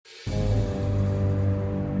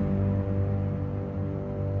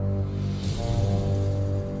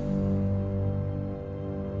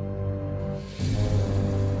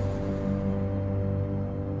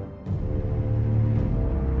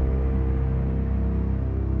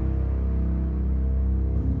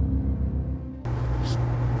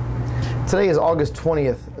Today is August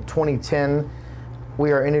 20th, 2010.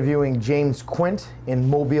 We are interviewing James Quint in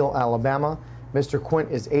Mobile, Alabama. Mr. Quint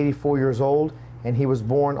is 84 years old, and he was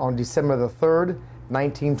born on December the 3rd,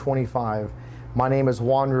 1925. My name is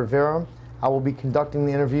Juan Rivera. I will be conducting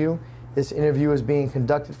the interview. This interview is being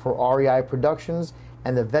conducted for REI Productions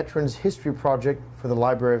and the Veterans History Project for the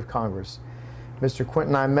Library of Congress. Mr. Quint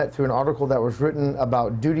and I met through an article that was written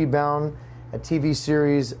about Duty Bound, a TV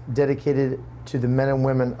series dedicated to the men and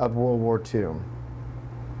women of World War II.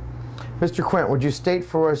 Mr. Quint, would you state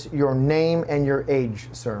for us your name and your age,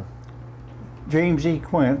 sir? James E.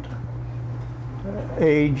 Quint,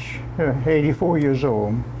 age 84 years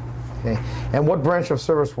old. Okay. And what branch of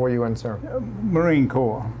service were you in, sir? Marine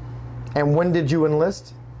Corps. And when did you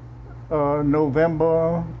enlist?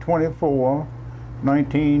 November 24,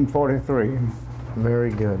 1943.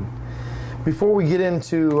 Very good. Before we get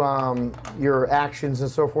into your actions and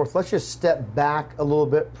so forth, let's just step back a little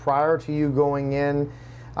bit prior to you going in.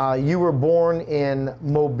 You were born in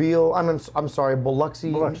Mobile, I'm sorry, Biloxi,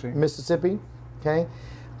 Mississippi. Okay.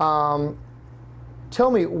 Tell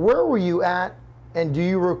me, where were you at, and do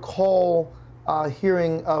you recall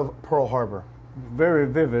hearing of Pearl Harbor? Very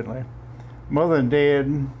vividly. Mother and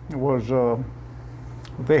Dad was,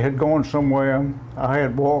 they had gone somewhere. I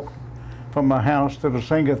had walked from my house to the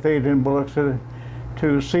Singer Theater in Biloxi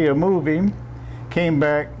to see a movie. Came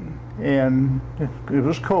back, and it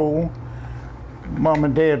was cold. Mom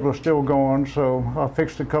and Dad were still gone, so I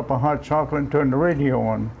fixed a cup of hot chocolate and turned the radio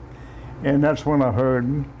on. And that's when I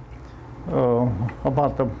heard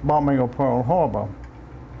about the bombing of Pearl Harbor.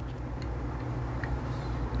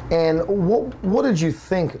 And what did you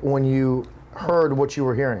think when you heard what you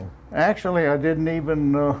were hearing? Actually, I didn't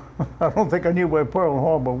even, I don't think I knew where Pearl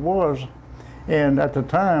Harbor was. And at the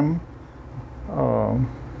time,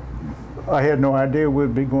 I had no idea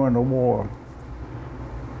we'd be going to war.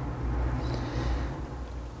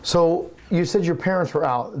 So you said your parents were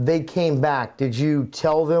out. They came back. Did you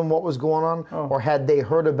tell them what was going on? Or had they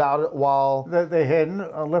heard about it while? They hadn't.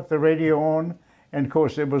 I left the radio on, and of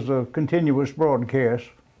course it was a continuous broadcast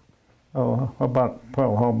about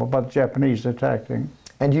Pearl Harbor, about the Japanese attacking.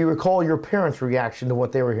 And do you recall your parents' reaction to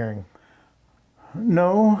what they were hearing?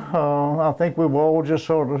 No, I think we were all just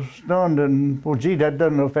sort of stunned and, well, gee, that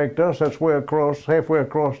doesn't affect us. That's way across, halfway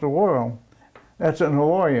across the world. That's in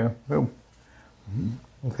Hawaii.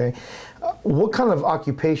 Okay. What kind of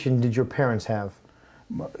occupation did your parents have?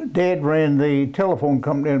 Dad ran the telephone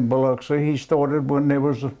company in Biloxi. He started when there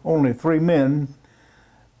was only 3 men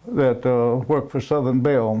that worked for Southern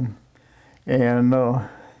Bell. And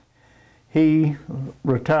he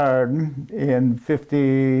retired in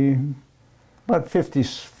about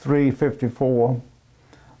 53, 54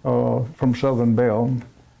 from Southern Bell.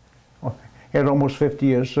 Had almost 50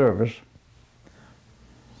 years service.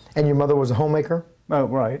 And your mother was a homemaker? Oh,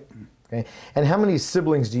 right. Okay. And how many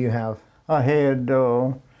siblings do you have? I had,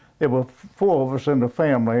 there were 4 of us in the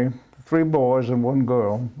family, 3 boys and 1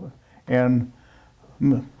 girl. And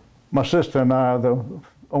my sister and I are the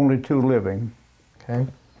only 2 living. Okay.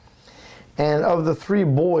 And of the 3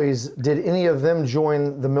 boys, did any of them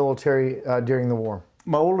join the military during the war?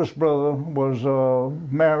 My oldest brother was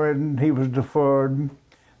married and he was deferred.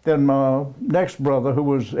 Then my next brother, who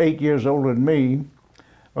was 8 years older than me,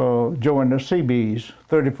 joined the CBs,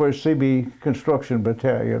 31st CB Construction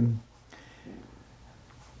Battalion.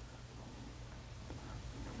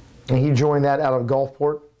 And he joined that out of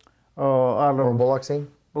Gulfport? Out of Biloxi?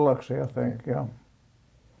 Biloxi, I think, yeah.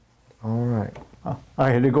 All right. I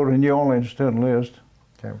had to go to New Orleans to enlist.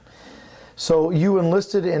 Okay. So you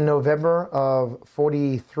enlisted in November of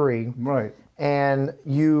 '43. Right. And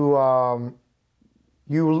you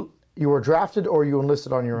were drafted, or you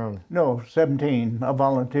enlisted on your own? No, 17. I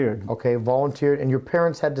volunteered. Okay, volunteered, and your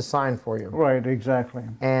parents had to sign for you? Right, exactly.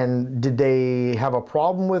 And did they have a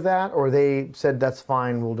problem with that, or they said, that's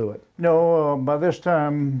fine, we'll do it? No, by this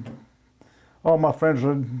time, all my friends,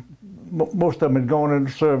 most of them had gone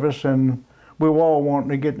into service, and we were all wanting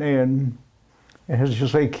to get in, as you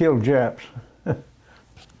say, kill Japs.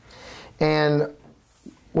 And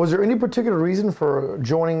was there any particular reason for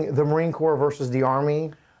joining the Marine Corps versus the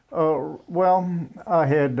Army? Well, I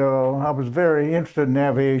was very interested in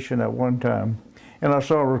aviation at one time, and I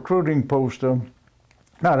saw a recruiting poster,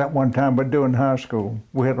 not at one time, but during high school.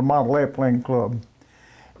 We had a model airplane club,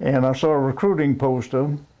 and I saw a recruiting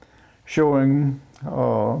poster showing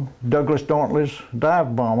Douglas Dauntless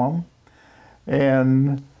dive bomber,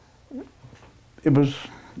 and it was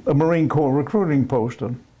a Marine Corps recruiting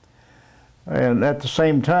poster. And at the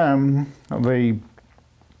same time, I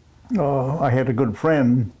had a good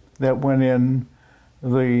friend that went in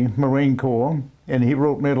the Marine Corps, and he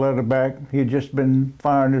wrote me a letter back. He had just been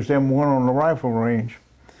firing his M1 on the rifle range.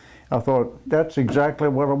 I thought, that's exactly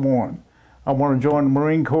what I want. I want to join the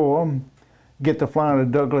Marine Corps, get to fly the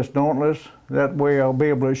Douglas Dauntless. That way I'll be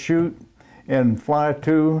able to shoot and fly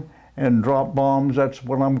to and drop bombs. That's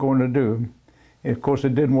what I'm going to do. And of course,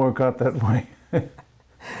 it didn't work out that way.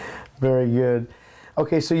 Very good.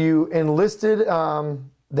 Okay, so you enlisted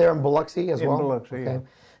there in Biloxi as well? In Biloxi, okay.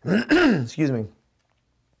 Yeah. Excuse me.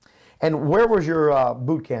 And where was your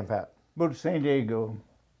boot camp at? Moved to San Diego.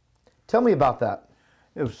 Tell me about that.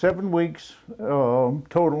 It was 7 weeks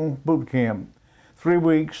total boot camp. 3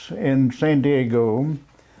 weeks in San Diego.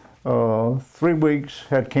 3 weeks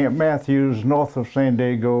at Camp Matthews north of San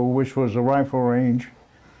Diego, which was a rifle range.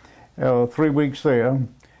 3 weeks there. And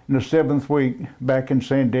the 7th week back in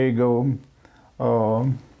San Diego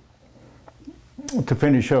to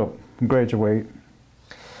finish up and graduate.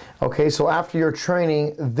 Okay, so after your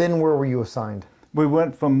training, then where were you assigned? We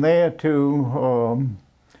went from there to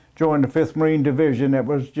join the 5th Marine Division that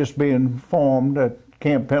was just being formed at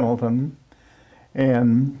Camp Pendleton,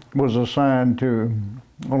 and was assigned to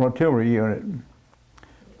an artillery unit,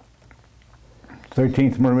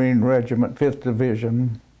 13th Marine Regiment, 5th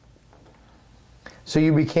Division. So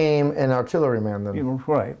you became an artilleryman then?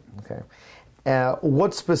 Right. Okay.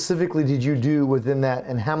 What specifically did you do within that,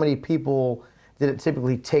 and how many people did it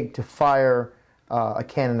typically take to fire a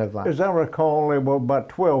cannon of that? As I recall, there were about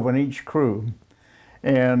 12 in each crew,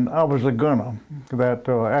 and I was a gunner that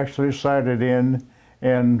actually sighted in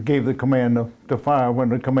and gave the command to fire when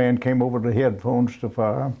the command came over the headphones to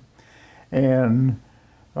fire. And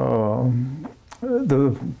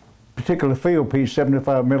the particular field piece,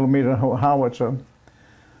 75 millimeter howitzer,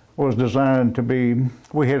 was designed to be,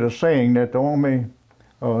 we had a saying that the Army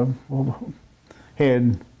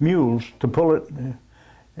had mules to pull it,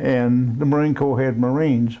 and the Marine Corps had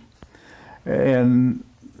Marines. And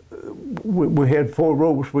we had 4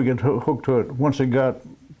 ropes we could hook to it. Once it got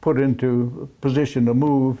put into position to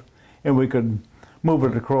move, and we could move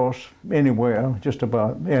it across anywhere, just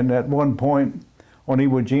about. And at one point on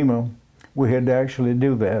Iwo Jima, we had to actually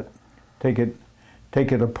do that, take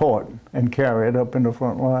it apart and carry it up in the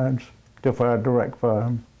front lines to fire direct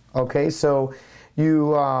fire. Okay, so you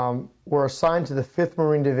were assigned to the 5th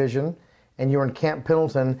Marine Division, and you were in Camp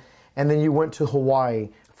Pendleton, and then you went to Hawaii.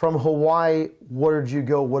 From Hawaii, where did you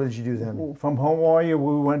go? What did you do then? From Hawaii,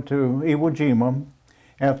 we went to Iwo Jima.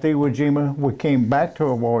 After Iwo Jima, we came back to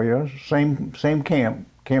Hawaii, same camp,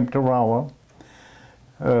 Camp Tarawa,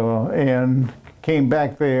 and came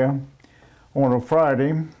back there on a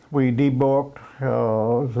Friday. We debarked.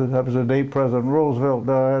 That was the day President Roosevelt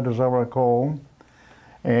died, as I recall,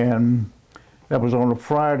 and that was on a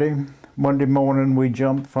Friday. Monday morning, we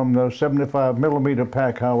jumped from the 75 millimeter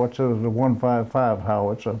pack howitzer to the 155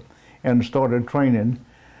 howitzer and started training,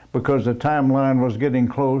 because the timeline was getting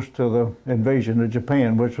close to the invasion of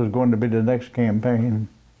Japan, which was going to be the next campaign.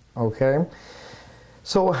 Okay.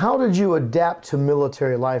 So how did you adapt to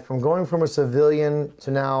military life, from going from a civilian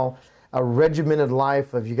to now a regimented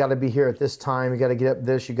life of you got to be here at this time, you got to get up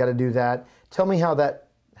this, you got to do that? Tell me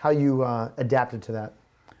how you adapted to that.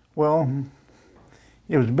 Well,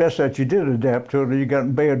 it was best that you did adapt to it, or you got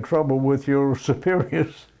in bad trouble with your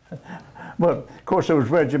superiors. But of course it was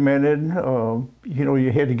regimented. You know,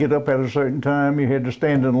 you had to get up at a certain time, you had to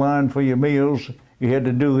stand in line for your meals, you had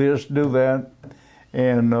to do this, do that.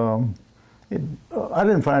 And I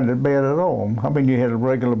didn't find it bad at all. I mean, you had a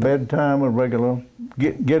regular bedtime, a regular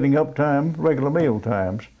getting up time, regular meal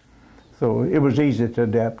times. So it was easy to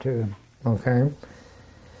adapt to. Okay.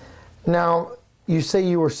 Now, you say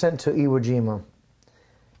you were sent to Iwo Jima.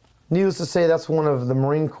 Needless to say, that's one of the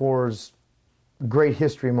Marine Corps' great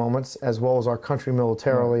history moments, as well as our country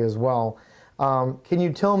militarily as well. Can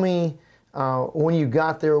you tell me when you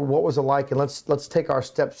got there, what was it like? And let's take our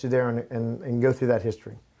steps through there and go through that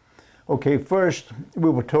history. Okay, first we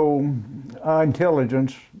were told our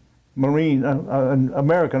intelligence,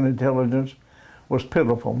 American intelligence, was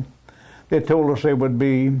pitiful. They told us there would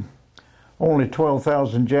be only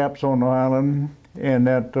 12,000 Japs on the island, and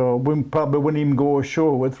that we probably wouldn't even go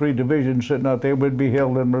ashore with 3 divisions sitting out there. We'd be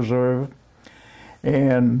held in reserve.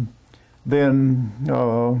 And then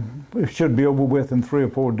it should be over with in 3 or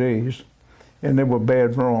 4 days. And they were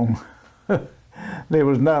bad wrong. There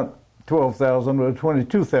was not 12,000, but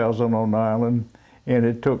 22,000 on the island, and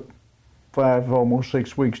it took 5, almost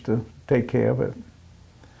 6 weeks to take care of it.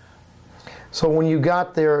 So when you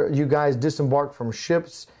got there, you guys disembarked from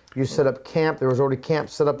ships, you set up camp, there was already camp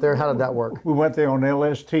set up there. How did that work? We went there on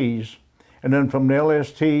LSTs, and then from the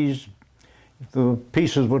LSTs, the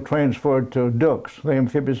pieces were transferred to ducks, the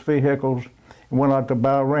amphibious vehicles, went out the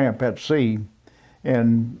bow ramp at sea,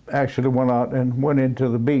 and actually went out and went into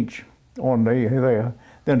the beach on there.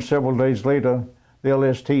 Then several days later, the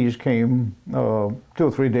LSTs came, 2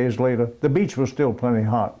 or 3 days later. The beach was still plenty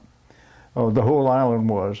hot. The whole island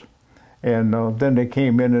was. And then they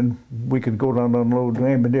came in and we could go down and unload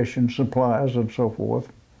ammunition, supplies, and so forth.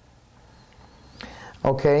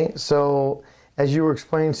 Okay, so as you were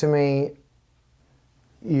explaining to me,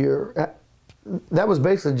 that was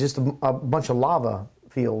basically just a bunch of lava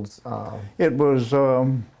fields. It was,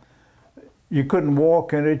 you couldn't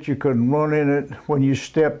walk in it, you couldn't run in it. When you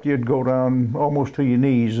stepped, you'd go down almost to your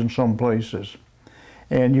knees in some places.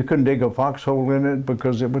 And you couldn't dig a foxhole in it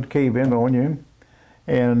because it would cave in on you.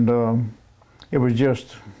 And it was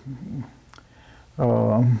just,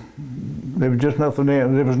 there was just nothing there.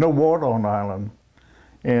 There was no water on the island.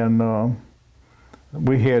 And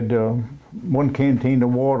we had one canteen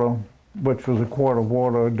of water, which was a quart of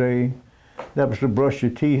water a day. That was to brush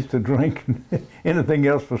your teeth, to drink, and anything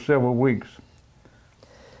else for several weeks.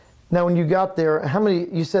 Now, when you got there, how many,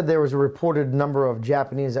 you said there was a reported number of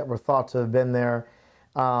Japanese that were thought to have been there.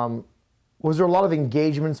 Was there a lot of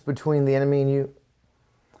engagements between the enemy and you?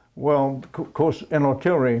 Well, of course, in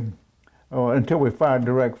artillery, until we fired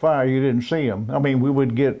direct fire, you didn't see them. I mean, we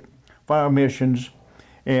would get fire missions,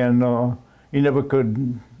 and you never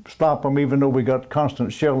could stop them, even though we got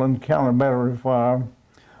constant shell and counter battery fire.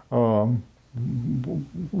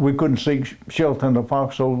 We couldn't seek shelter in the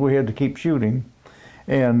foxholes. We had to keep shooting.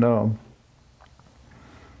 And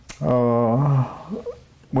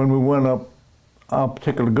when we went up, our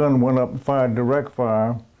particular gun went up and fired direct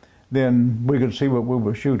fire, then we could see what we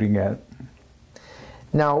were shooting at.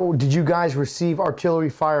 Now, did you guys receive artillery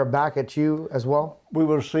fire back at you as well? We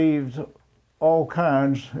received all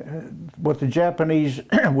kinds. What the Japanese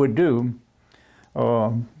would do,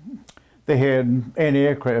 they had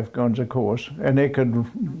anti-aircraft guns, of course, and they could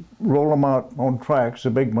roll them out on tracks, the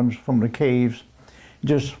big ones from the caves,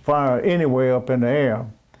 just fire anywhere up in the air.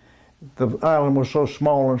 The island was so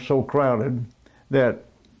small and so crowded that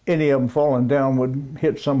any of them falling down would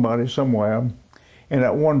hit somebody somewhere. And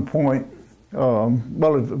at one point,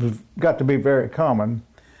 well, it got to be very common.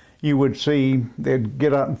 You would see they'd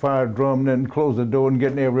get out and fire a drum, then close the door and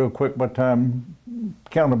get in there real quick. By the time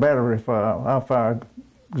counter battery fire, our fire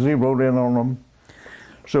zeroed in on them.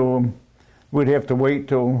 So we'd have to wait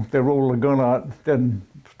till they rolled the gun out, then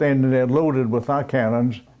standing there loaded with our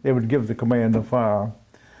cannons, they would give the command to fire.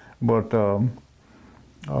 But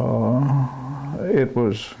it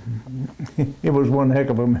was one heck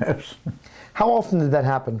of a mess. How often did that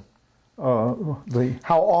happen?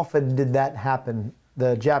 How often did that happen?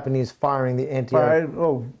 The Japanese firing the anti-air?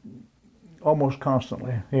 Oh, almost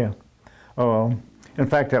constantly, yeah. In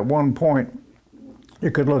fact, at one point,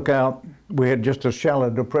 you could look out. We had just a shallow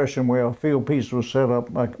depression where a field piece was set up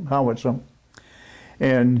like howitzer,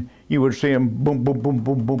 and you would see them boom, boom, boom,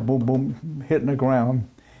 boom, boom, boom, boom, hitting the ground.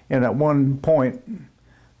 And at one point,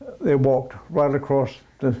 they walked right across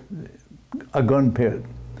a gun pit,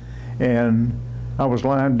 and I was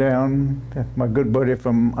lying down. My good buddy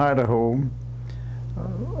from Idaho,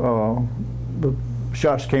 the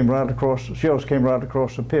shells came right across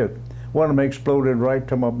the pit. One of them exploded right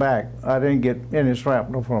to my back. I didn't get any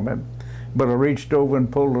shrapnel from it, but I reached over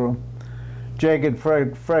and pulled a jagged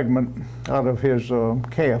fragment out of his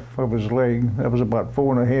calf of his leg. That was about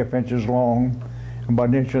 4.5 inches long,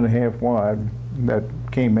 about 1.5 inches wide. That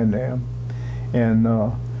came in there, and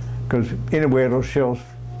because anywhere those shells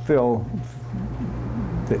fell,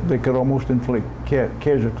 they could almost inflict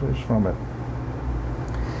casualties from it.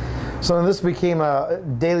 So this became a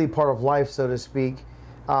daily part of life, so to speak.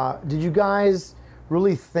 Did you guys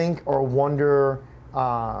really think or wonder,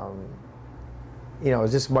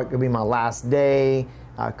 is this going to be my last day?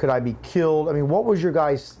 Could I be killed? I mean, what was your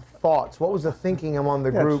guys' thoughts? What was the thinking among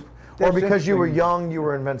the group? Or because you were young, you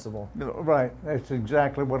were invincible? Right. That's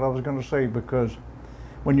exactly what I was going to say, because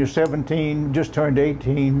when you're 17, just turned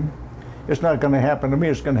 18, it's not going to happen to me,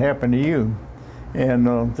 it's going to happen to you.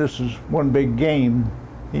 And this is one big game,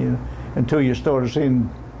 until you started seeing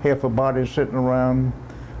half a body sitting around,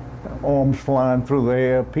 arms flying through the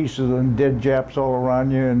air, pieces of dead Japs all around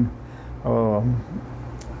you, and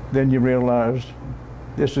then you realize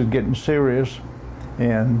this is getting serious,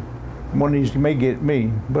 and one of these may get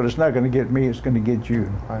me, but it's not going to get me, it's going to get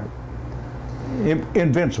you. Right.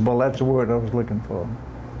 Invincible, that's the word I was looking for.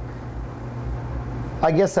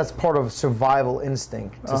 I guess that's part of survival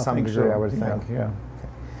instinct to some degree, so. I would think. Yeah.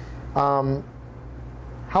 Okay.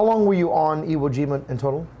 How long were you on Iwo Jima in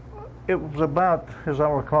total? It was about, as I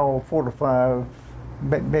recall, 4 to 5,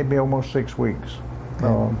 maybe almost 6 weeks.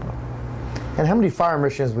 And how many fire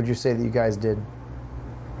missions would you say that you guys did?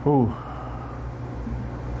 Ooh,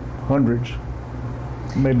 hundreds,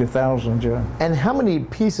 maybe thousands, yeah. And how many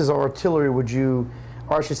pieces of artillery would you,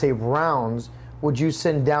 or I should say rounds, would you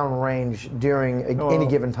send downrange during any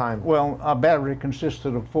given time? Well, our battery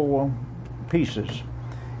consisted of 4 pieces.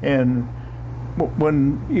 And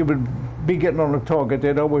when you would be getting on a target,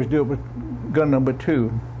 they'd always do it with gun number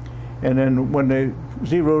 2. And then when they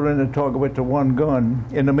zeroed in the target with the 1 gun,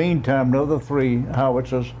 in the meantime, the other 3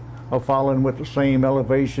 howitzers are following with the same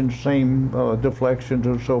elevation, same deflections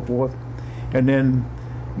and so forth. And then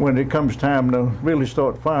when it comes time to really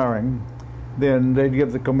start firing, then they'd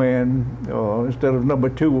give the command, instead of number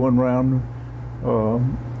 2 1 round,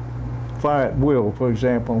 fire at will, for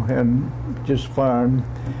example, and just firing.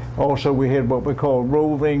 Also, we had what we call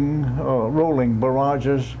rolling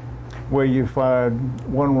barrages, where you fired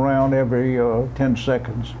 1 round every 10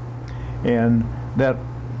 seconds. And that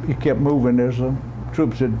you kept moving as the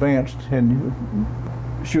troops advanced and you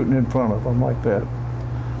shooting in front of them like that.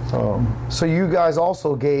 So you guys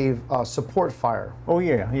also gave support fire? Oh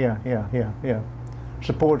yeah.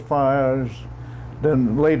 Support fires.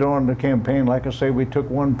 Then later on in the campaign, like I say, we took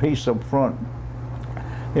 1 piece up front.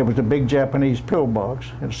 It was a big Japanese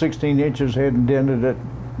pillbox, and 16 inches hadn't dented it,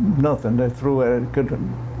 nothing. They threw at it,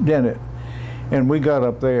 couldn't dent it. And we got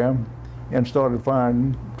up there and started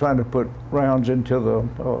firing, trying to put rounds into the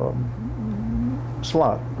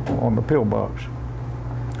slot on the pillbox.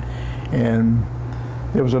 And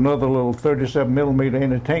there was another little 37 millimeter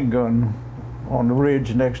anti-tank gun on the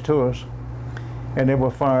ridge next to us, and they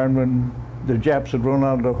were firing when the Japs had run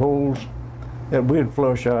out of the holes that we had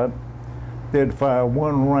flush out. They'd fire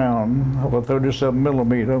 1 round of a 37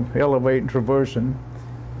 millimeter, elevating, traversing,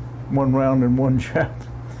 1 round in 1 shot.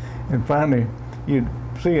 And finally, you'd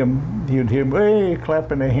see them, you'd hear them, hey,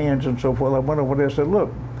 clapping their hands and so forth. I went over there and said,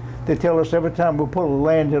 look, they tell us every time we put a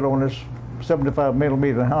landed on this 75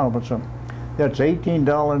 millimeter howitzer, that's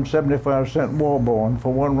 $18.75 warbone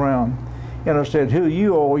for 1 round. And I said, who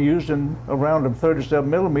you all using a round of 37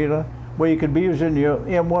 millimeter where you could be using your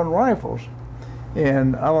M1 rifles?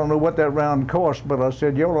 And I don't know what that round cost, but I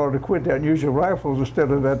said, y'all ought to quit that and use your rifles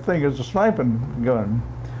instead of that thing as a sniping gun.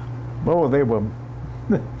 Oh, they were,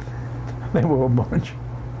 they were a bunch.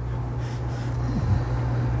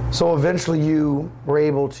 So eventually you were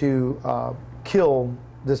able to kill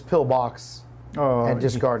this pillbox and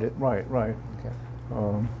discard it. Right.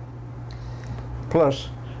 Okay. Plus,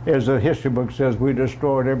 as the history book says, we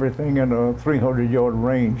destroyed everything in a 300-yard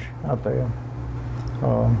range out there.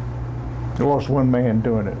 Lost 1 man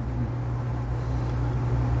doing it.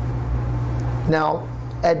 Now,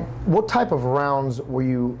 at what type of rounds were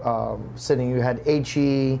you sending? You had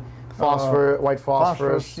HE, phosphor, white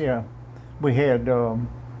phosphorus? Yeah. We had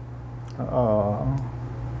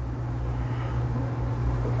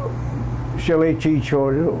shell HE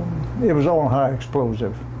charge. It was all high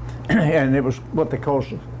explosive. And it was what they call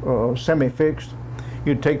semi-fixed.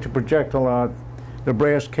 You'd take the projectile out. The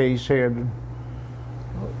brass case had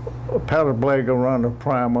a powder bag around the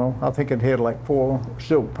primer. I think it had like 4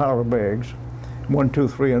 silk powder bags, 1, 2,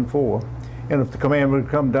 3, and 4. And if the command would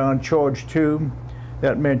come down, charge 2,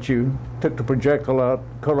 that meant you took the projectile out,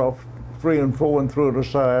 cut off 3 and 4 and threw it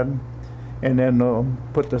aside, and then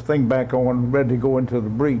put the thing back on, ready to go into the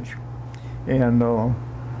breach. And or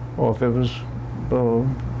if it was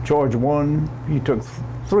charge 1, you took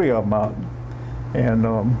 3 of them out. And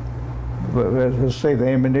as I say, the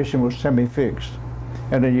ammunition was semi-fixed.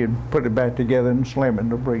 And then you'd put it back together and slam it in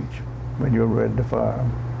the breech when you were ready to fire.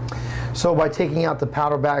 So by taking out the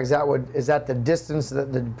powder bags, is that the distance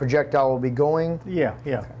that the projectile will be going? Yeah.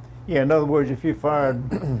 In other words, if you fired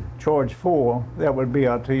charge 4, that would be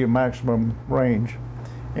out to your maximum range,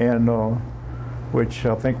 and which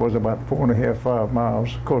I think was about 4.5, 5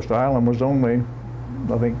 miles. Of course, the island was only,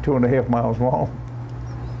 I think, 2.5 miles long.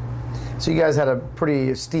 So you guys had a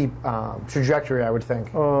pretty steep trajectory, I would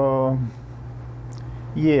think.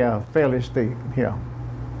 Yeah, fairly steep, yeah.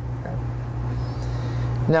 Okay.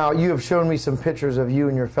 Now, you have shown me some pictures of you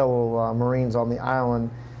and your fellow Marines on the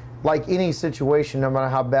island. Like any situation, no matter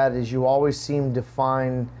how bad it is, you always seem to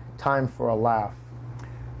find time for a laugh.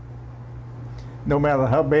 No matter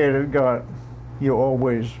how bad it got, you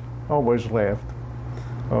always laughed.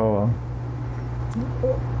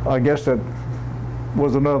 I guess that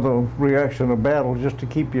was another reaction of battle, just to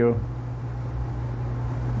keep your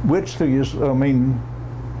wits to you. I mean,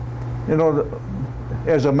 you know,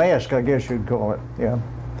 as a mask, I guess you'd call it, yeah.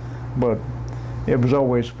 But it was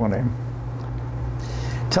always funny.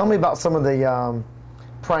 Tell me about some of the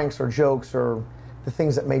pranks or jokes or the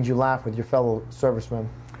things that made you laugh with your fellow servicemen.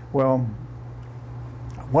 Well,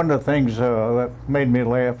 one of the things that made me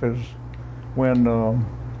laugh is when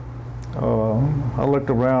I looked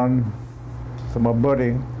around to my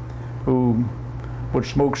buddy who would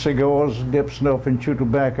smoke cigars, dip snuff, and chew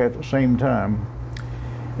tobacco at the same time.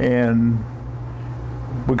 And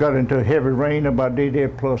we got into heavy rain about day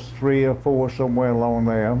 +3 or 4, somewhere along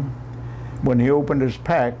there. When he opened his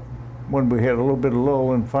pack, when we had a little bit of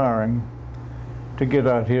lull in firing, to get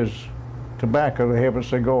out his tobacco to have a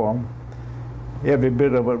cigar, every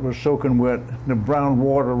bit of it was soaking wet, the brown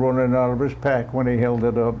water running out of his pack when he held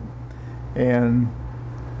it up. And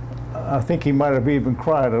I think he might have even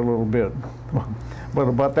cried a little bit. But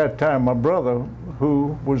about that time, my brother,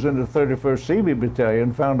 who was in the 31st CB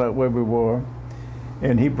Battalion, found out where we were,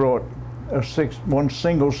 and he brought one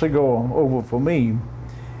single cigar over for me.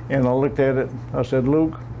 And I looked at it, I said,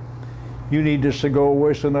 "Luke, you need this cigar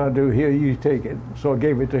worse than I do. Here, you take it." So I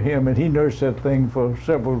gave it to him, and he nursed that thing for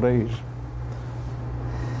several days.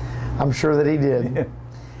 I'm sure that he did.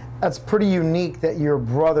 That's pretty unique that your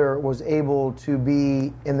brother was able to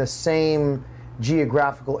be in the same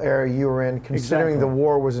geographical area you were in, considering the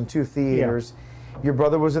war was in 2 theaters. Yeah. Your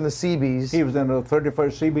brother was in the Seabees. He was in the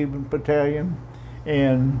 31st CB Battalion,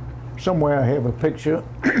 and somewhere I have a picture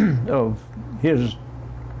of his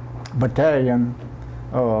battalion,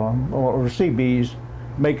 or Seabees,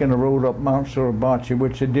 making a road up Mount Suribachi,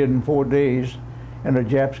 which they did in 4 days, and the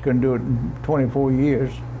Japs couldn't do it in 24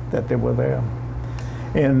 years that they were there.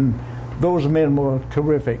 And those men were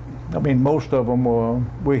terrific. I mean, most of them were,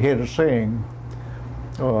 we had a saying,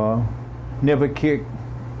 never kick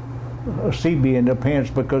a CB in the pants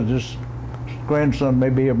because this grandson may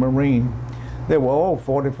be a Marine. They were all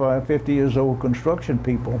 45, 50 years old construction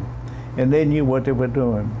people, and they knew what they were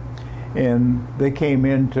doing. And they came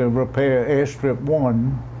in to repair Airstrip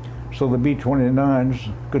 1 so the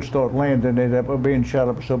B-29s could start landing. They were being shot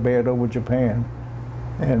up so bad over Japan.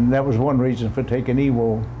 And that was one reason for taking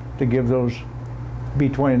EWO, to give those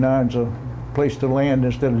B-29s a place to land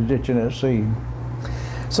instead of ditching at sea.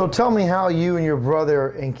 So tell me how you and your brother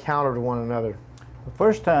encountered one another. The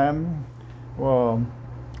first time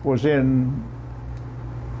was in,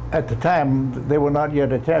 at the time they were not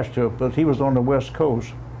yet attached to it, but he was on the West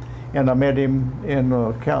Coast. And I met him in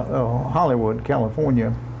Hollywood,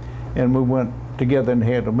 California, and we went together and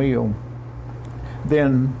had a meal.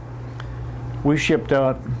 Then we shipped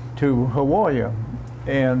out to Hawaii,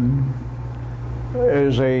 and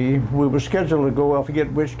we were scheduled to go, I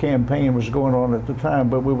forget which campaign was going on at the time,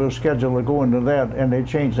 but we were scheduled to go into that, and they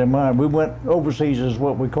changed their mind. We went overseas as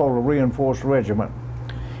what we call a reinforced regiment,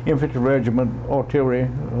 infantry regiment, artillery,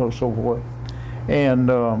 and so forth. And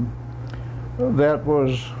that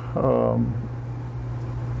was,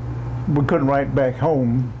 we couldn't write back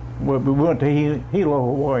home. We went to Hilo,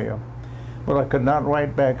 Hawaii, but I could not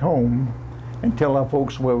write back home and tell our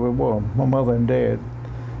folks where we were, my mother and dad.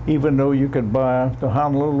 Even though you could buy the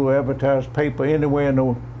Honolulu Advertised paper anywhere in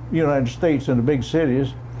the United States, in the big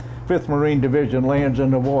cities, 5th Marine Division lands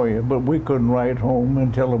in Hawaii, but we couldn't write home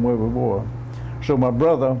and tell them where we were. So my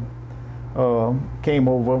brother came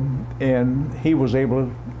over, and he was able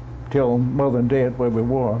to tell mother and dad where we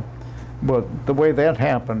were. But the way that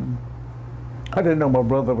happened, I didn't know my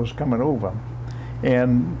brother was coming over.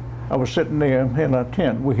 And I was sitting there in our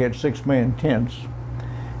tent. We had 6-man tents.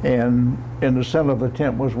 And in the center of the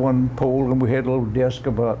tent was one pole, and we had a little desk,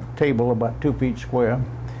 table about 2 feet square.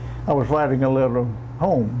 I was writing a letter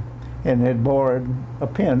home and had borrowed a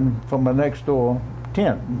pen from my next door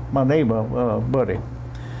tent, my neighbor, Buddy.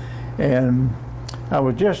 And I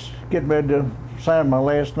was just getting ready to sign my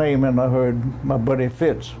last name, and I heard my buddy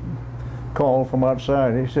Fitz call from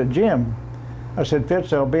outside. He said, "Jim." I said,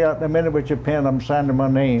 "Fitz, I'll be out in a minute with your pen. I'm signing my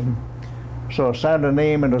name." So I signed a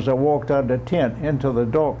name, and as I walked out of the tent into the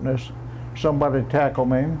darkness, somebody tackled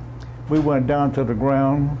me. We went down to the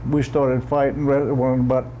ground. We started fighting. In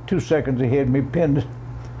about 2 seconds, he had me pinned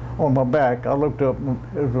on my back. I looked up, and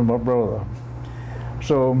it was my brother.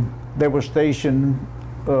 So they were stationed,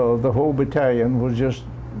 the whole battalion was just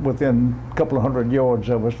within a couple of 100 yards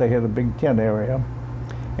of us. They had a big tent area.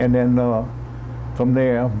 And then from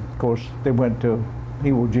there, of course, they went to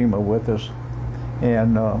Iwo Jima with us.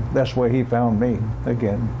 And that's where he found me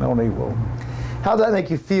again, on Iwo. How did that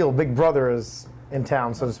make you feel? Big brother is in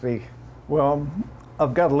town, so to speak. Well,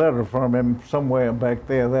 I've got a letter from him somewhere back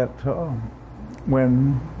there that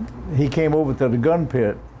when he came over to the gun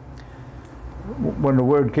pit, when the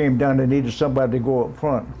word came down they needed somebody to go up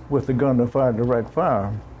front with the gun to fire direct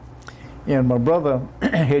fire. And my brother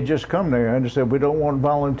had just come there, and he said, "We don't want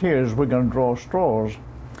volunteers, we're going to draw straws."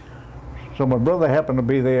 So my brother happened to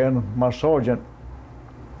be there, and my sergeant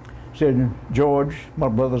said, "George," my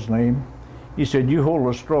brother's name, He said, "You hold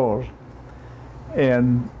the straws,"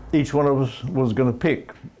 and each one of us was going to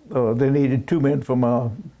pick. They needed 2 men from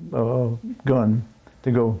a gun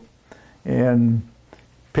to go and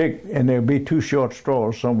pick, and there'd be 2 short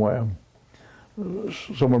straws somewhere.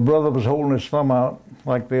 So my brother was holding his thumb out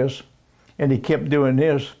like this, and he kept doing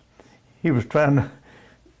this. He was trying to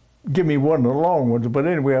give me one of the long ones, but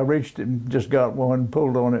anyway, I reached it and just got one,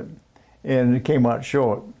 pulled on it, and it came out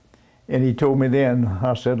short. And he told me then,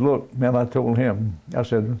 I said, "Look," man, I told him, I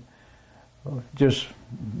said, "Just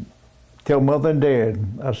tell Mother and Dad,"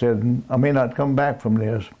 I said, "I may not come back from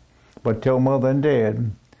this, but tell Mother and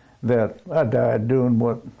Dad that I died doing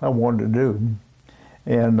what I wanted to do,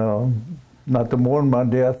 and not to mourn my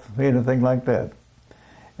death, anything like that."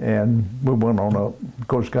 And we went on up. Of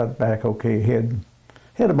course, got back okay.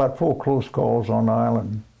 Had about 4 close calls on the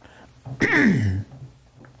island.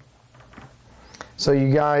 So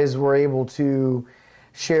you guys were able to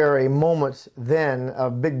share a moment then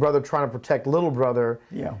of big brother trying to protect little brother.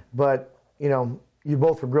 Yeah. But, you know, you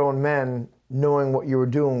both were grown men. Knowing what you were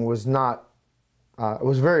doing was not, it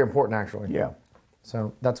was very important, actually. Yeah.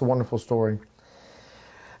 So that's a wonderful story.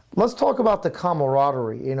 Let's talk about the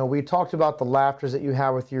camaraderie. You know, we talked about the laughters that you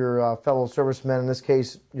have with your fellow servicemen, in this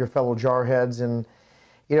case, your fellow jarheads. And,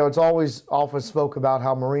 you know, it's always often spoke about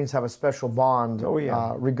how Marines have a special bond, oh,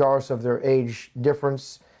 yeah. Regardless of their age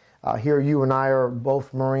difference. Here, you and I are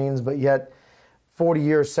both Marines, but yet 40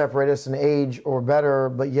 years separate us in age or better,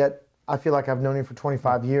 but yet I feel like I've known you for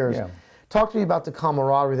 25 years. Yeah. Talk to me about the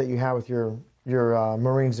camaraderie that you have with your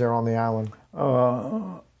Marines there on the island.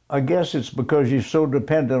 I guess it's because you're so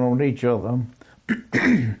dependent on each other,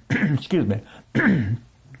 excuse me,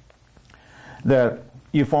 that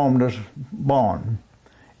you form this bond.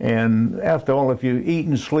 And after all, if you eat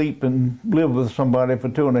and sleep and live with somebody for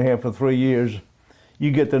 2.5 or 3 years,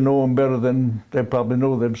 you get to know them better than they probably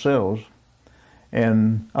know themselves.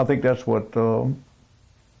 And I think that's what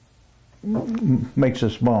makes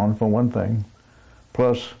us bond, for one thing.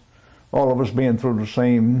 Plus, all of us being through the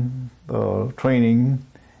same training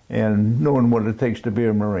and knowing what it takes to be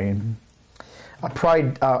a Marine. A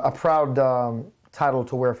proud title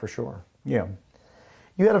to wear, for sure. Yeah.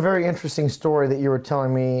 You had a very interesting story that you were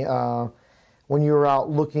telling me when you were out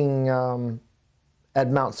looking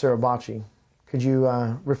at Mount Suribachi. Could you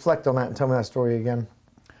reflect on that and tell me that story again?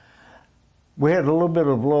 We had a little bit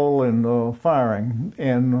of lull in firing,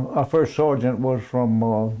 and our first sergeant was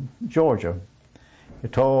from Georgia, a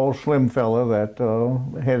tall, slim fella that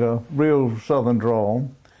had a real southern drawl.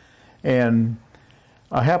 And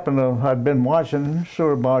I happened to, I'd been watching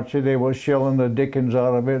Suribachi. They were shelling the dickens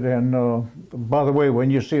out of it. And by the way, when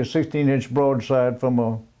you see a 16-inch broadside from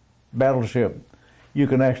a battleship, you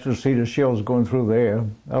can actually see the shells going through the air.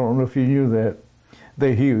 I don't know if you knew that.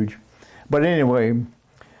 They're huge. But anyway,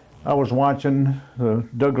 I was watching the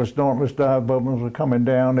Douglas Dauntless dive bombers were coming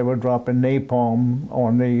down. They were dropping napalm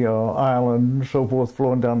on the island and so forth,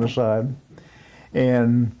 flowing down the side.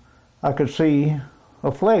 And I could see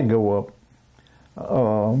a flag go up.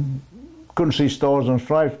 Couldn't see stars and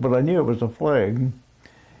stripes, but I knew it was a flag.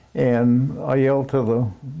 And I yelled to the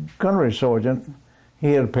gunnery sergeant.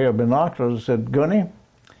 He had a pair of binoculars. I said, "Gunny,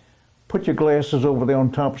 put your glasses over there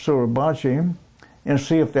on top of Suribachi and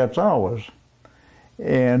see if that's ours."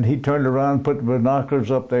 And he turned around, put the binoculars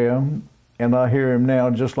up there, and I hear him now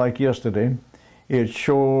just like yesterday. "It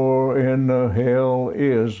sure in the hell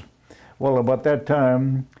is." Well, about that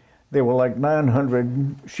time, there were like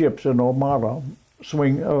 900 ships in Armada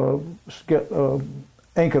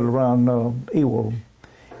anchored around Ewell.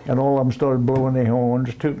 And all of them started blowing their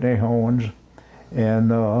horns, tooting their horns.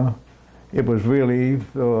 And it was really,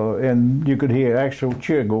 and you could hear actual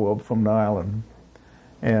cheer go up from the island.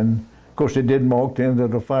 And of course, it did mark the end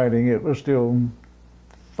of the fighting. It was still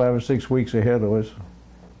 5 or 6 weeks ahead of us.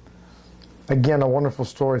 Again, a wonderful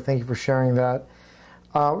story. Thank you for sharing that.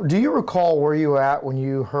 Do you recall where you were at when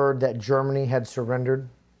you heard that Germany had surrendered?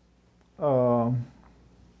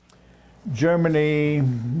 Germany,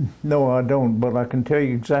 no, I don't, but I can tell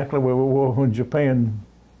you exactly where we were when Japan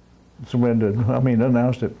surrendered. I mean,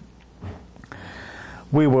 announced it.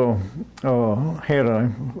 We were had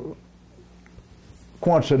a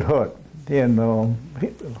Quonset hut in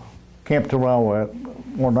Camp Tarawa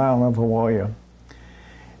on the island of Hawaii.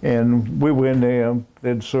 And we were in there.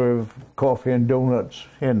 They'd serve coffee and donuts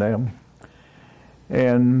in there.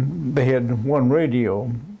 And they had one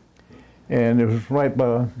radio. And it was right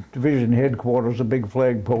by division headquarters, a big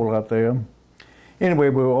flagpole out there. Anyway,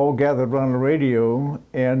 we were all gathered around the radio,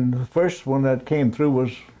 and the first one that came through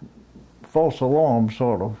was false alarm,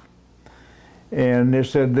 sort of. And they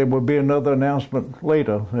said there would be another announcement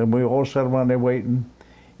later, and we all sat around there waiting.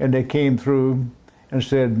 and they came through and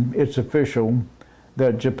said, it's official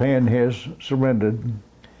that Japan has surrendered.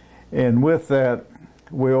 And with that,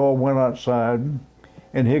 we all went outside,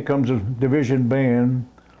 and here comes a division band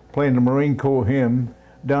playing the Marine Corps hymn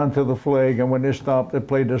down to the flag, and when they stopped, they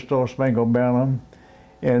played the Star Spangled Banner,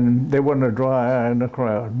 and there wasn't a dry eye in the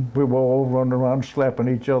crowd. We were all running around slapping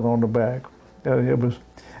each other on the back.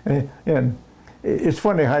 And it's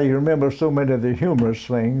funny how you remember so many of the humorous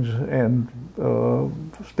things and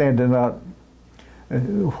standing out.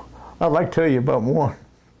 I'd like to tell you about one.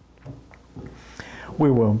 We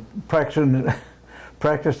were practicing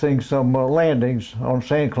some landings on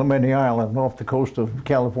San Clemente Island off the coast of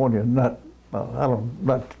California, not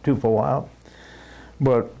too far out.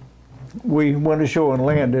 But we went ashore and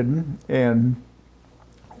landed, and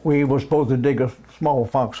we were supposed to dig a small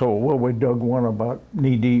foxhole. Well, we dug one about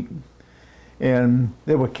knee deep, and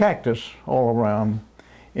there were cactus all around.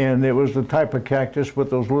 And it was the type of cactus with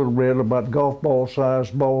those little red, about golf ball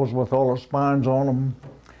sized balls with all the spines on them.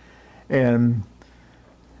 And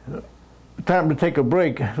time to take a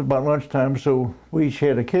break, about lunchtime, so we each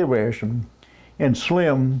had a K ration. And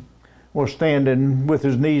Slim was standing with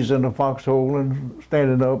his knees in the foxhole and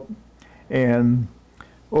standing up and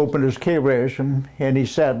opened his K ration, and he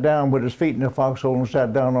sat down with his feet in the foxhole and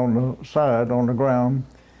sat down on the side on the ground.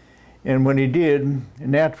 And when he did,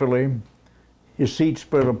 naturally, his seat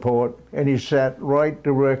spread apart, and he sat right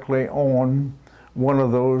directly on one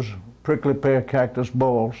of those prickly pear cactus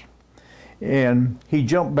balls. And he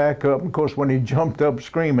jumped back up. Of course, when he jumped up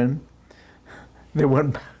screaming, they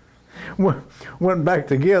went back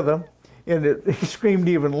together, and he screamed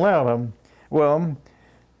even louder. Well,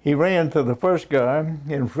 he ran to the first guy,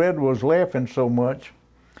 and Fred was laughing so much.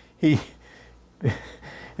 And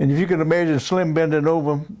if you can imagine Slim bending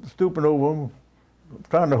over, stooping over,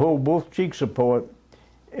 trying to hold both cheeks apart,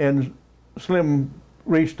 and Slim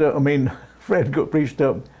reached up, Fred reached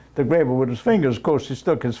up to grab her with his fingers. Of course, he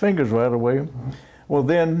stuck his fingers right away. Well,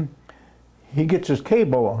 then he gets his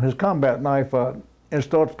K-ball, his combat knife out, and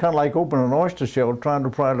starts kind of like opening an oyster shell, trying to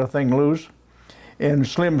pry the thing loose. And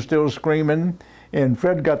Slim's still screaming, and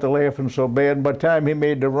Fred got to laughing so bad. By the time he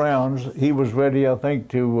made the rounds, he was ready, I think,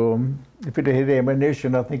 to, if it had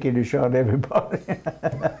ammunition, I think he'd have shot everybody.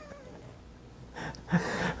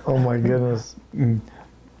 Oh my goodness.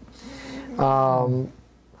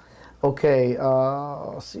 Okay,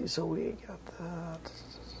 let's see, so we got that.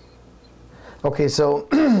 Okay, so,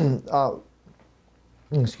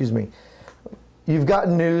 excuse me. You've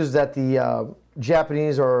gotten news that the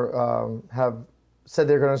Japanese have said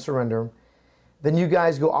they're going to surrender. Then you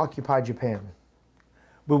guys go occupy Japan.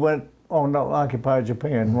 We went on to occupy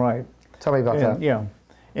Japan, right. Tell me about that. Yeah,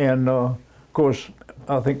 and of course,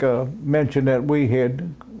 I think I mentioned that we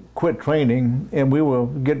had quit training, and we were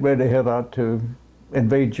getting ready to head out to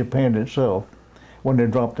invade Japan itself when they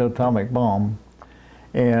dropped the atomic bomb.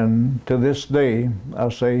 And to this day, I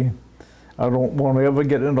say, I don't want to ever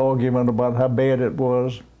get in an argument about how bad it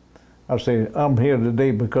was. I say, I'm here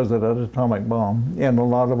today because of that atomic bomb, and a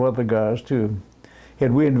lot of other guys too.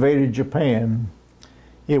 Had we invaded Japan,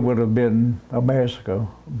 it would have been a massacre,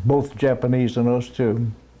 both Japanese and us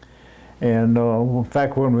too. And in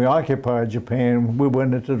fact, when we occupied Japan, we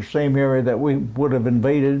went into the same area that we would have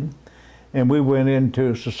invaded, and we went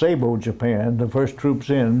into Sasebo, Japan, the first troops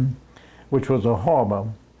in, which was a harbor.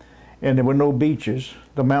 And there were no beaches.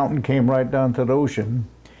 The mountain came right down to the ocean,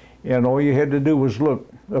 and all you had to do was look,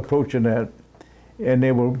 approaching that, and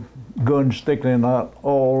there were guns sticking out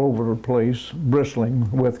all over the place, bristling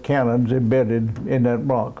with cannons embedded in that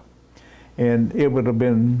rock. And it would have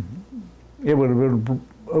been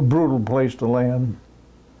a brutal place to land.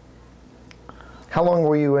 How long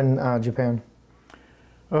were you in Japan?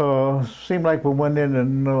 Seemed like we went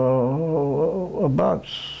in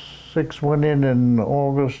went in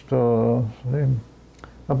August,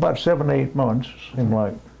 about 7, 8 months, seemed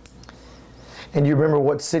like. And you remember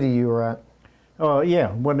what city you were at?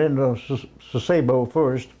 Yeah, went into Sasebo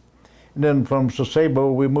first, and then from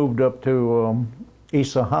Sasebo we moved up to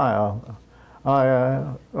Isahaya,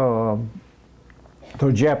 to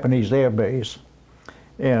a Japanese air base,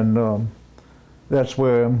 and that's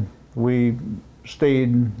where we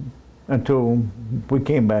stayed until we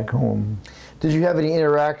came back home. Did you have any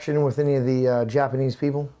interaction with any of the Japanese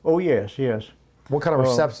people? Oh yes, yes. What kind of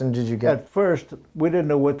reception did you get? At first, we didn't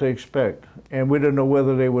know what to expect, and we didn't know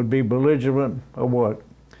whether they would be belligerent or what.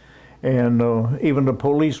 And even the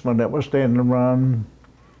policemen that were standing around,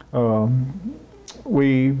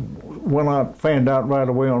 we went out, fanned out right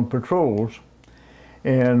away on patrols,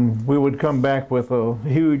 and we would come back with a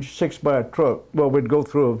huge 6-by truck. Well, we'd go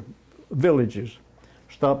through villages,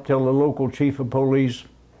 stop, tell the local chief of police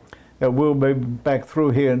that we'll be back through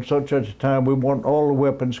here in such a time. We want all the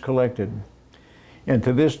weapons collected. And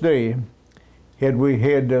to this day, had we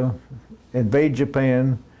had to invade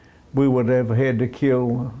Japan, we would have had to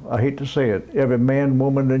kill, I hate to say it, every man,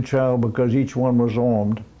 woman, and child, because each one was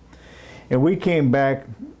armed. And we came back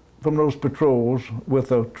from those patrols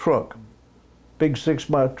with a truck, big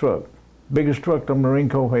 6-by truck, biggest truck the Marine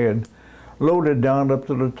Corps had, loaded down up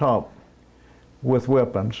to the top with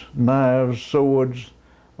weapons, knives, swords,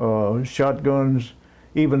 shotguns,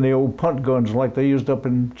 even the old punt guns like they used up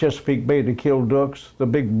in Chesapeake Bay to kill ducks, the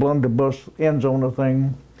big blunderbuss ends on the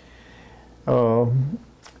thing.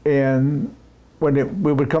 And when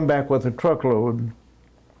we would come back with a truckload,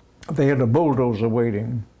 they had a bulldozer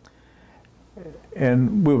waiting.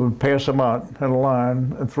 And we would pass them out in a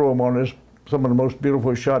line and throw them on this, some of the most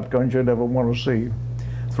beautiful shotguns you'd ever want to see.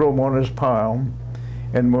 Throw them on this pile.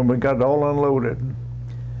 And when we got it all unloaded,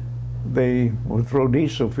 they would throw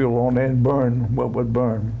diesel fuel on it and burn what would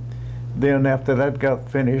burn. Then after that got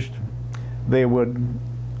finished, they would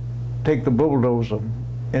take the bulldozer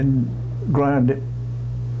and grind it,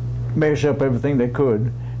 mash up everything they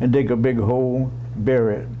could, and dig a big hole,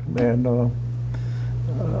 bury it. And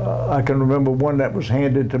I can remember one that was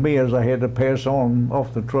handed to me as I had to pass on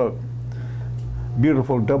off the truck.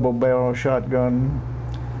 Beautiful double-barrel shotgun,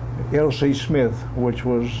 L.C. Smith, which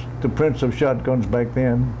was the prince of shotguns back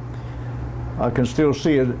then. I can still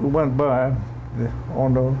see it. It went by.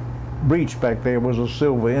 On the breech back there was a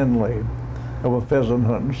silver inlay of a pheasant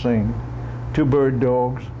hunting scene. 2 bird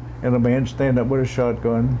dogs and a man standing up with a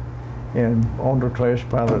shotgun, and on the trash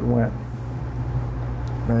pile it went.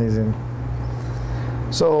 Amazing.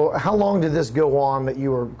 So how long did this go on that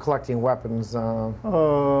you were collecting weapons?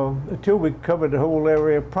 Until we covered the whole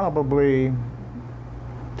area, probably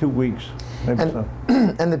 2 weeks. Maybe And, so.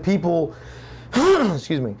 and the people,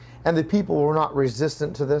 excuse me, and the people were not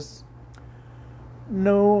resistant to this?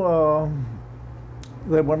 No,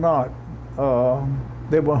 they were not.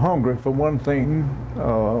 They were hungry, for one thing.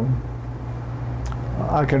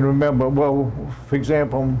 I can remember, well, for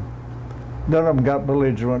example, none of them got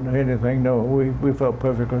belligerent or anything. No, we felt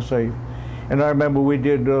perfectly safe. And I remember we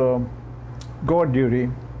did guard duty,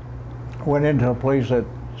 went into a place that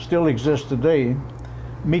still exists today,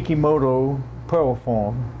 Mikimoto Pearl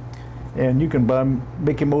Farm. And you can buy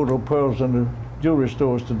Mikimoto pearls in the jewelry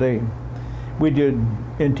stores today. We did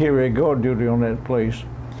interior guard duty on that place.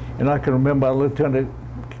 And I can remember our lieutenant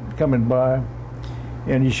coming by,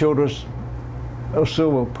 and he showed us a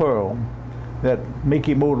silver pearl that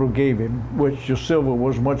Mikimoto gave him, which the silver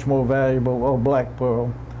was much more valuable, or black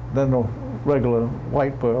pearl, than the regular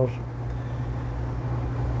white pearls,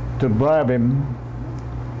 to bribe him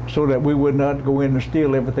so that we would not go in and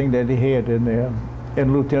steal everything that he had in there. And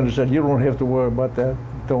the lieutenant said, "You don't have to worry about that,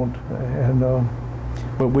 don't." And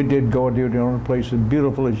but we did guard duty on a place as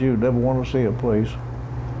beautiful as you'd ever want to see a place.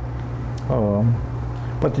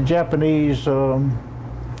 But the Japanese,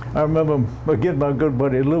 I remember again my good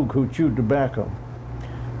buddy Luke, who chewed tobacco.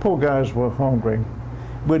 Poor guys were hungry.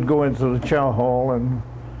 We'd go into the chow hall, and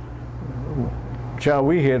chow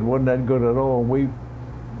we had wasn't that good at all. We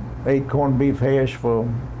ate corned beef hash for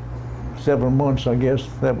 7 months, I guess.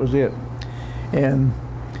 That was it. And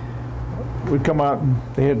we'd come out, and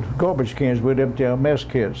they had garbage cans. We'd empty our mess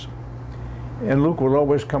kits. And Luke would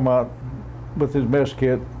always come out with his mess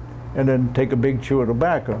kit and then take a big chew of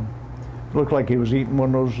tobacco. It looked like he was eating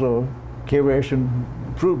one of those K-ration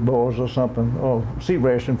fruit balls or something, or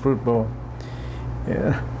C-ration fruit ball.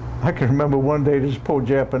 Yeah. I can remember one day this poor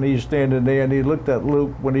Japanese standing there, and he looked at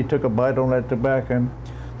Luke when he took a bite on that tobacco, and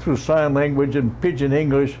through sign language and pidgin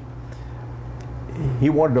English, he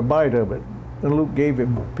wanted a bite of it. And Luke gave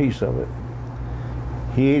him a piece of it.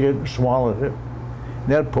 He ate it and swallowed it. And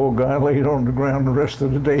that poor guy laid on the ground the rest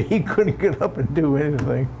of the day. He couldn't get up and do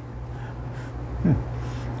anything.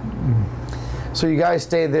 So you guys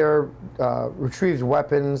stayed there, retrieved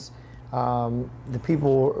weapons. The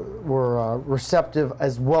people were receptive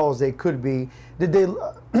as well as they could be. Did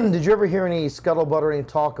you ever hear any scuttlebutt or any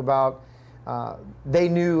talk about they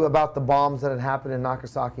knew about the bombs that had happened in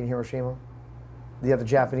Nagasaki and Hiroshima? The other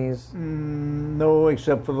Japanese? No,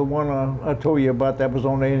 except for the one I told you about that was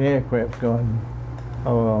on an aircraft gun.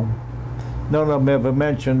 None of them ever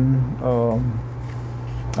mentioned.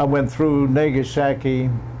 I went through Nagasaki.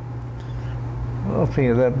 I'll tell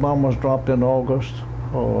you, that bomb was dropped in August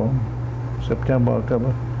or September,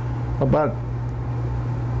 October.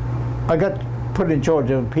 I got put in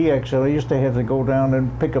charge of PX, and I used to have to go down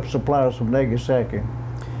and pick up supplies from Nagasaki.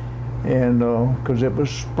 And because it was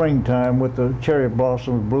springtime with the cherry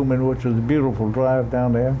blossoms blooming, which was a beautiful drive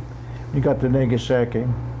down there. You got to Nagasaki,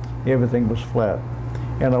 everything was flat.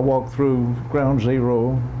 and I walked through ground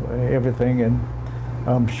zero, everything, and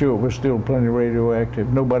I'm sure it was still plenty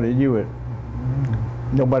radioactive. Nobody knew it.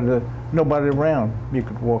 Nobody around. You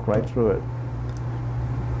could walk right through it.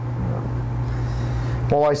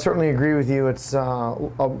 Well, I certainly agree with you. It's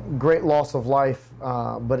a great loss of life,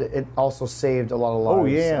 but it also saved a lot of lives. Oh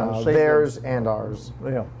yeah, theirs and ours.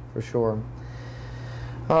 Yeah, for sure.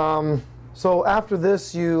 So after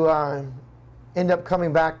this, you end up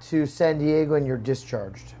coming back to San Diego, and you're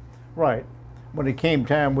discharged. Right. When it came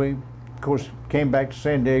time, we, of course, came back to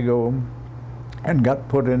San Diego and got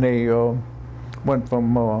put in a, went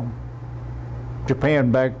from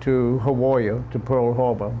Japan back to Hawaii, to Pearl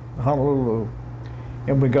Harbor, Honolulu.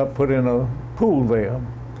 And we got put in a pool there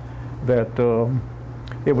that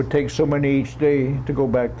it would take so many each day to go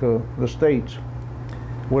back to the States.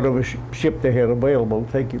 Whatever ship they had available,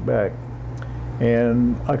 take you back.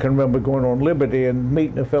 And I can remember going on Liberty and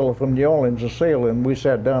meeting a fellow from New Orleans, a sailor, and we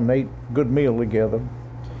sat down and ate a good meal together.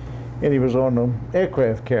 And he was on an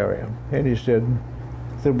aircraft carrier. And he said,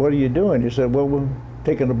 "What are you doing?" He said, "Well, we're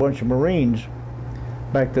taking a bunch of Marines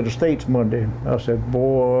back to the States Monday." I said,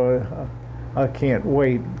 "Boy, I can't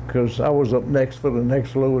wait," because I was up next for the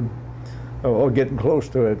next load, or getting close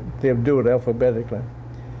to it. They'll do it alphabetically.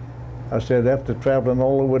 I said, after traveling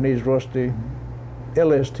all over these rusty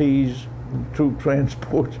LSTs, troop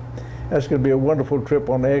transports, that's going to be a wonderful trip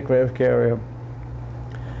on the aircraft carrier.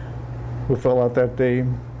 We fell out that day.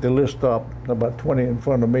 The list stopped about 20 in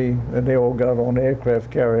front of me, and they all got on the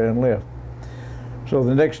aircraft carrier and left. So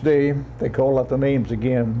the next day, they called out the names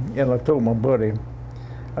again, and I told my buddy,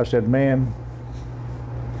 I said, "Man,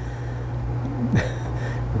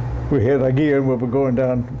 we had our gear and we were going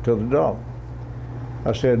down to the dock."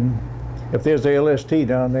 I said, "If there's a LST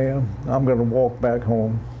down there, I'm going to walk back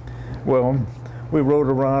home." Well, we rode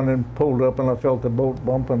around and pulled up, and I felt the boat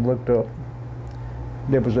bump and looked up.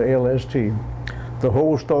 There was a LST. The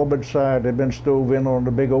whole starboard side had been stove in on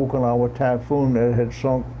the big Okinawa typhoon that had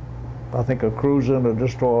sunk, I think, a cruiser and a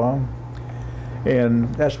destroyer.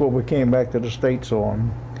 And that's what we came back to the States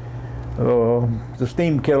on. The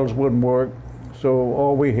steam kettles wouldn't work, so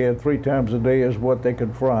all we had 3 times a day is what they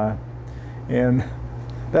could fry. And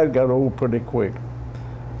that got old pretty quick.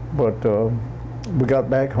 But we got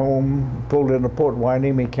back home, pulled into Port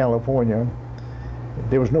Hueneme, California.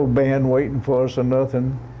 There was no band waiting for us or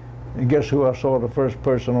nothing. And guess who I saw the first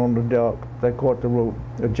person on the dock that caught the rope?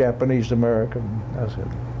 A Japanese American. I said,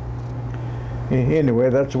 anyway,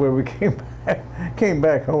 that's where we came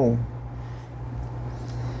back home.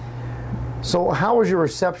 So how was your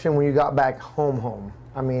reception when you got back home?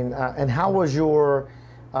 I mean, and how was your,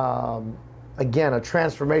 again, a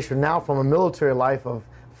transformation now from a military life of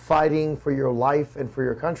fighting for your life and for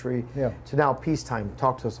your country to now peacetime?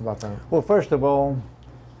 Talk to us about that. Well, first of all,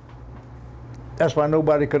 that's why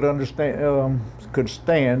nobody could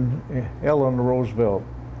stand Eleanor Roosevelt.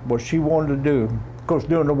 What she wanted to do, of course,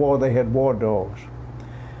 during the war they had war dogs,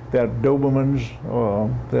 that Dobermans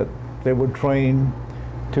that they would train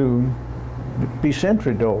to be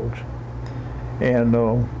sentry dogs, and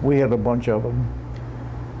we had a bunch of them.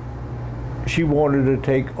 She wanted to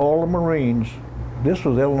take all the Marines, this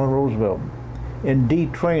was Eleanor Roosevelt, and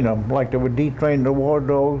detrain them like they would detrain the war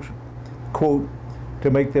dogs, quote, to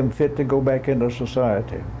make them fit to go back into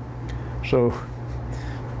society. So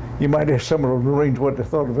you might ask some of the Marines what they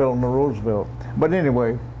thought of Eleanor Roosevelt. But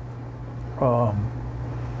anyway,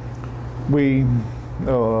 we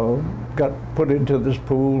got put into this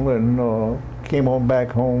pool and came on back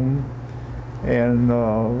home, and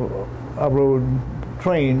I rode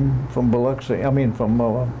train from Biloxi, from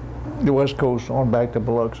the West Coast on back to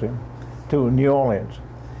Biloxi to New Orleans.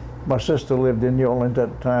 My sister lived in New Orleans at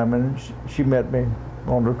the time, and she met me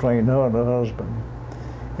on the train, her and her husband.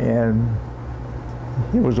 And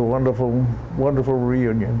it was a wonderful, wonderful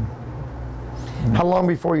reunion. How long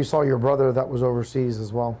before you saw your brother that was overseas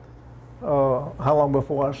as well? How long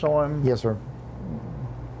before I saw him? Yes, sir.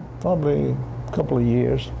 Probably a couple of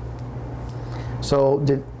years. So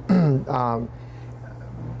did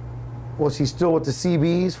was he still with the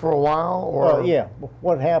CBs for a while? Or yeah.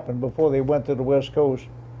 What happened before they went to the West Coast?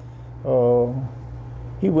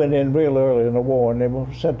 He went in real early in the war, and they were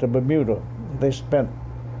sent to Bermuda. They spent,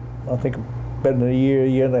 I think, better than a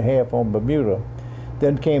year and a half on Bermuda.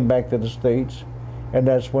 Then came back to the States, and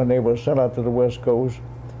that's when they were sent out to the West Coast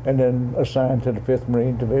and then assigned to the 5th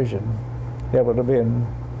Marine Division. That would have been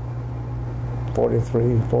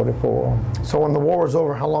 43, 44. So when the war was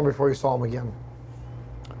over, how long before you saw him again?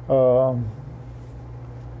 The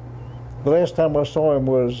last time I saw him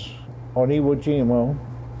was on Iwo Jima,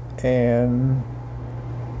 and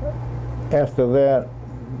after that,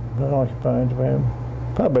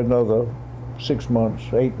 Probably another 6 months,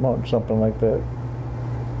 8 months, something like that.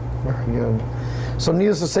 Very good. So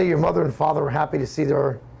needless to say, your mother and father were happy to see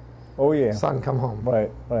their Oh yeah. son come home.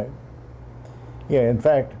 Right, right. Yeah, in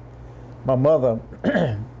fact, my mother,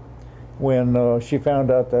 when she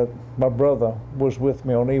found out that my brother was with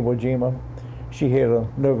me on Iwo Jima, she had a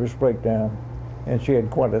nervous breakdown, and she had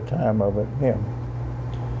quite a time of it. Yeah.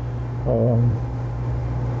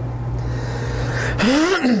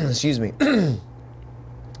 Excuse me.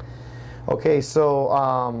 Okay, so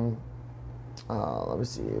let me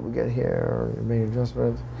see. We got here. Made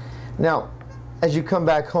adjustments. Now, as you come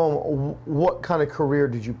back home, what kind of career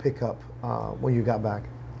did you pick up when you got back?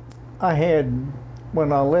 I had,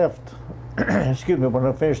 when I left, excuse me, when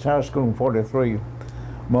I finished high school in '43,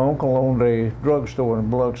 my uncle owned a drugstore in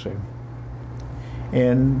Biloxi,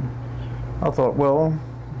 and I thought, well,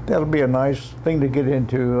 that'll be a nice thing to get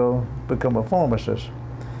into, become a pharmacist.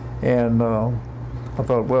 And I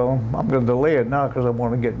thought, well, I'm going to delay it now because I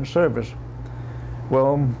want to get in service.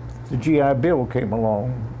 Well, the GI Bill came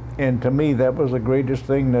along, and to me that was the greatest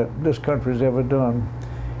thing that this country's ever done.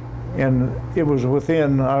 And it was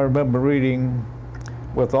within, I remember reading,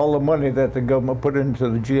 with all the money that the government put into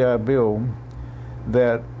the GI Bill,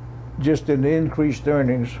 that just in the increased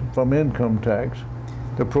earnings from income tax,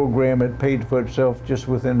 the program had paid for itself just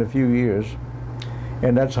within a few years.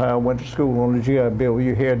 And that's how I went to school on the GI Bill.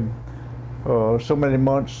 You had so many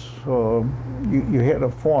months, you had a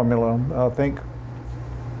formula, I think.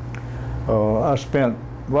 I spent,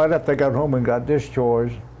 right after I got home and got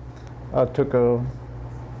discharged, I took a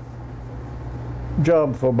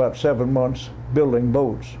job for about 7 months building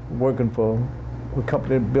boats, working for a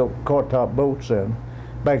company that built car-top boats then.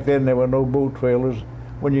 Back then there were no boat trailers.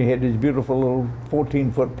 When you had these beautiful little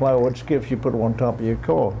 14-foot plywood skiffs you put on top of your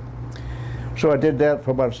car. So I did that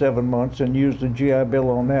for about 7 months and used the GI Bill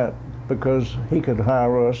on that because he could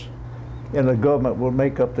hire us and the government would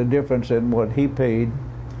make up the difference in what he paid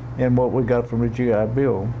and what we got from the GI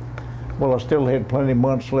Bill. Well, I still had plenty of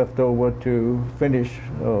months left over to finish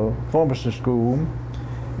pharmacy school,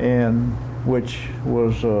 and which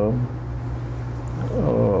was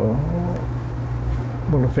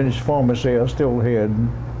when I finished pharmacy, I still had,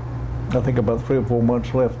 I think, about 3 or 4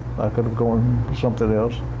 months left. I could have gone to something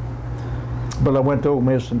else. But I went to Ole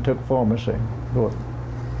Miss and took pharmacy. But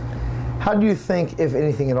how do you think, if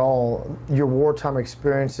anything at all, your wartime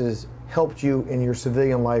experiences helped you in your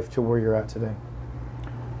civilian life to where you're at today?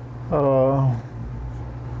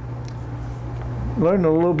 Learning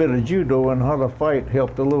a little bit of judo and how to fight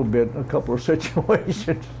helped a little bit, a couple of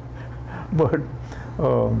situations. But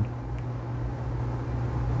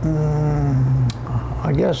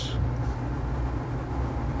I guess,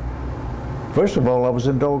 first of all, I was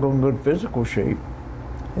in doggone good physical shape.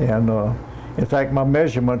 And in fact, my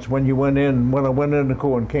measurements when I went in the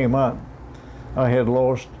Corps and came out, I had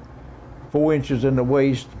lost 4 inches in the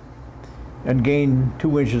waist and gained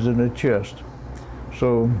 2 inches in the chest.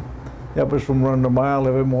 So that was from running a mile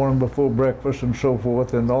every morning before breakfast and so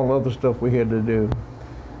forth, and all the other stuff we had to do.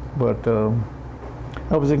 But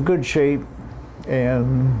I was in good shape,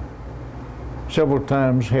 and several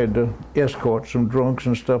times had to escort some drunks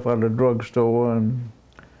and stuff out of the drugstore and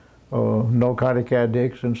narcotic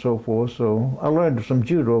addicts and so forth. So I learned some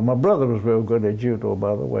judo. My brother was real good at judo,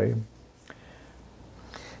 by the way.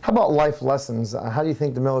 How about life lessons? How do you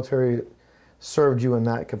think the military served you in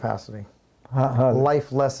that capacity?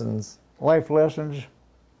 Life lessons. Life lessons?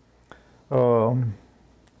 Well,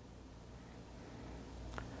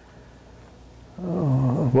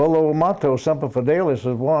 the motto, Semper Fidelis, is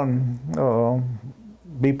one,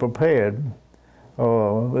 be prepared.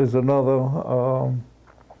 There's another,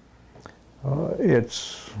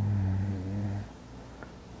 it's...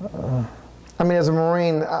 I mean, as a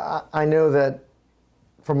Marine, I know that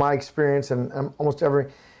from my experience and almost every,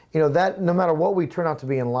 that no matter what we turn out to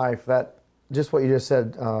be in life, that just what you just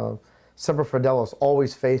said, Semper Fidelis,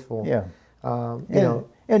 always faithful. Yeah. You know.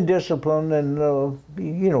 And discipline and,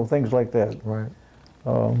 things like that. Right.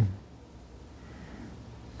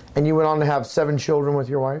 And you went on to have 7 children with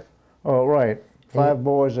your wife? Oh, right. 5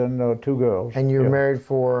 boys and 2 girls. And you were married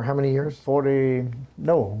for how many years?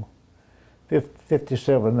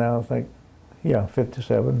 57 now, I think. Yeah,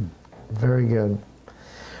 57. Very good.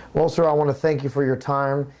 Well, sir, I want to thank you for your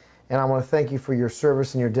time, and I want to thank you for your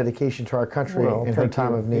service and your dedication to our country in her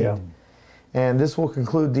time of need. Yeah. And this will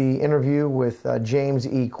conclude the interview with James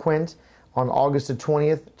E. Quint on August the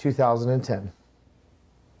 20th, 2010.